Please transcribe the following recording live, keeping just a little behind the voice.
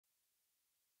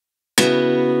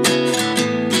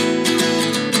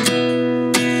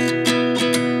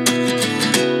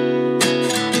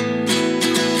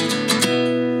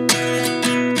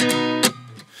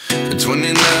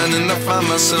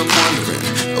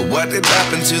what did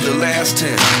happen to the last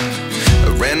 10? I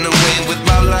ran away with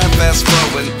my life, fast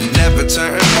forward, never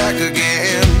turn back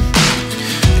again.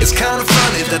 It's kinda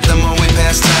funny that the more we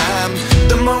pass time,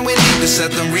 the more we need to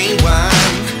set the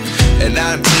rewind. And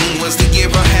 19 was the year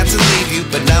I had to leave you,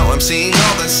 but now I'm seeing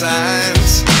all the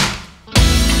signs.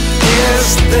 Is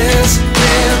this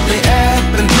really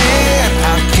happening?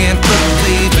 I can't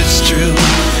believe it's true.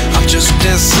 I'm just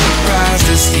as surprised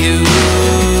as you.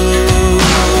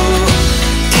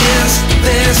 Is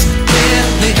this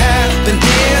really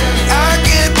happening? I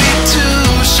can't be too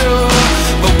sure,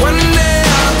 but one day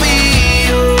I'll be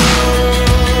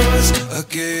yours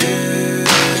again.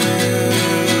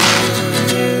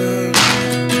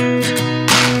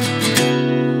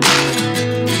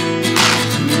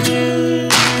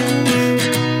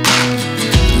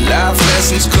 Life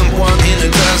lessons come one in a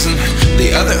dozen.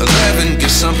 The other 11 get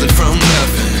something from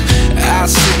nothing. I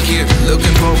sit here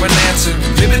looking for an answer.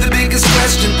 Maybe the biggest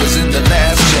question was in the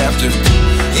last chapter.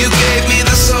 You gave me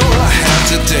the soul I have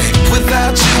today.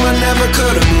 Without you I never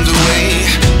could have moved away.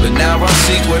 But now I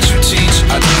see what you teach.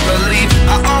 I do believe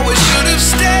I always should have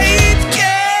stayed.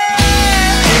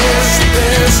 Yeah. Is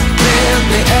this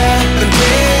really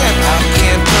happening? I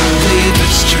can't believe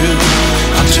it's true.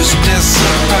 I'm just as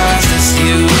surprised as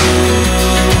you.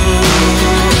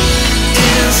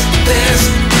 Is this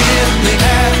really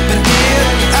happening?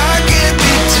 I can't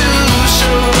be too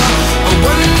sure, but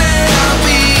one day I'll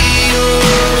be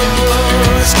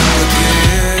yours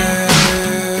again.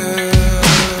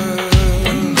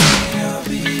 One day I'll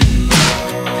be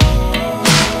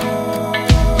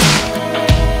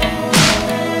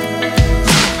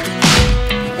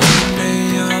One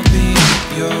day I'll be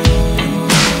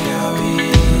yours.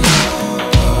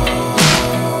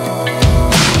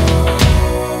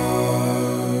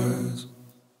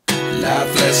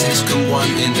 Life lessons come one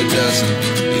in a dozen.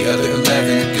 The other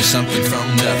 11 get something from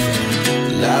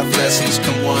nothing. Life lessons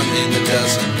come one in a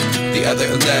dozen. The other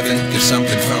 11 get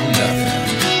something from nothing.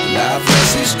 Life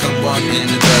lessons come one in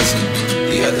a dozen.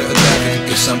 The other 11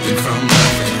 get something from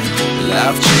nothing.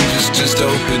 Life changes just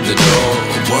open the door.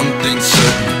 One thing's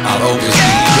certain, I'll always be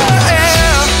yours.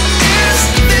 Is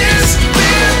this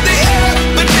really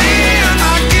happening?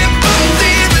 I can't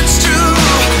believe it's true.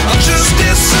 I'm just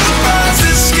as surprised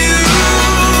as you.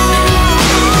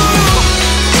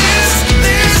 Is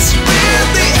this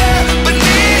really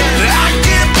happening? I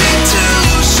can't be too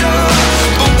sure,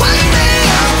 but one day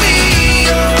I'll be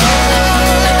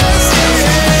yours.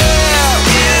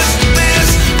 Yeah. Is this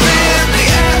really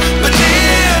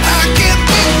happening? I can't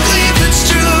believe it's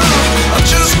true. I'm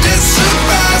just as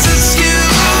surprised as you.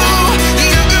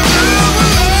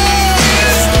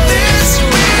 Is this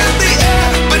really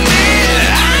happening?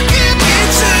 I can't be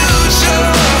too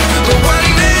sure, but one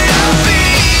day I'll be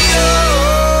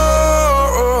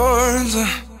yours.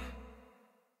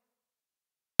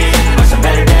 Are some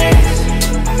better days,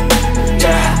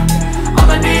 yeah. All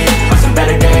I need are some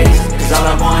better days. Cause all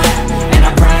I want, and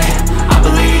I pray, I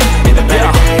believe in the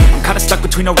better days. I'm kinda stuck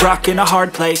between a rock and a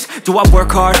hard place. Do I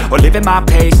work hard or live at my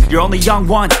pace? You're only young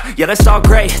once, yeah that's all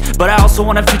great, but I also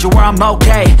want a future where I'm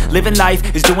okay. Living life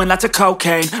is doing lots of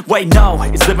cocaine. Wait no,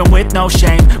 it's living with no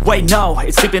shame. Wait no,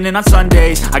 it's sleeping in on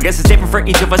Sundays. I guess it's different for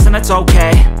each of us and that's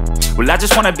okay. Well I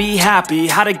just wanna be happy.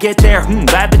 How to get there?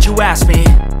 Glad that you asked me.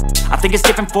 I think it's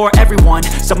different for everyone.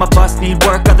 Some of us need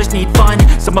work, others need fun.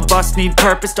 Some of us need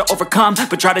purpose to overcome.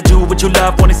 But try to do what you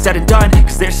love when it's said and done.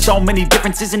 Cause there's so many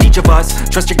differences in each of us.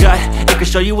 Trust your gut, it can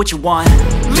show you what you want.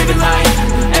 Living life,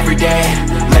 every day,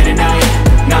 late at night,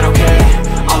 not okay.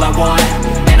 All I want,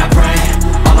 and I pray,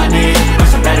 all I need are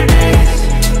some better days.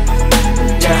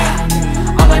 Yeah,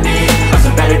 all I need are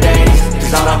some better days.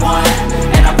 Cause all I want,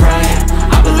 and I pray,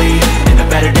 I believe in the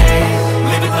better days.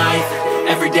 Living life,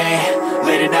 every day,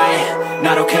 late at night,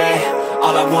 not okay.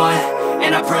 All I want,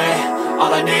 and I pray,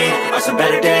 all I need are some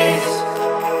better days.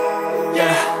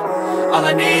 Yeah, all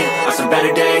I need are some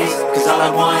better days. Cause all I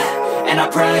want, and I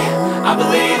pray, I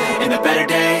believe in the better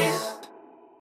days.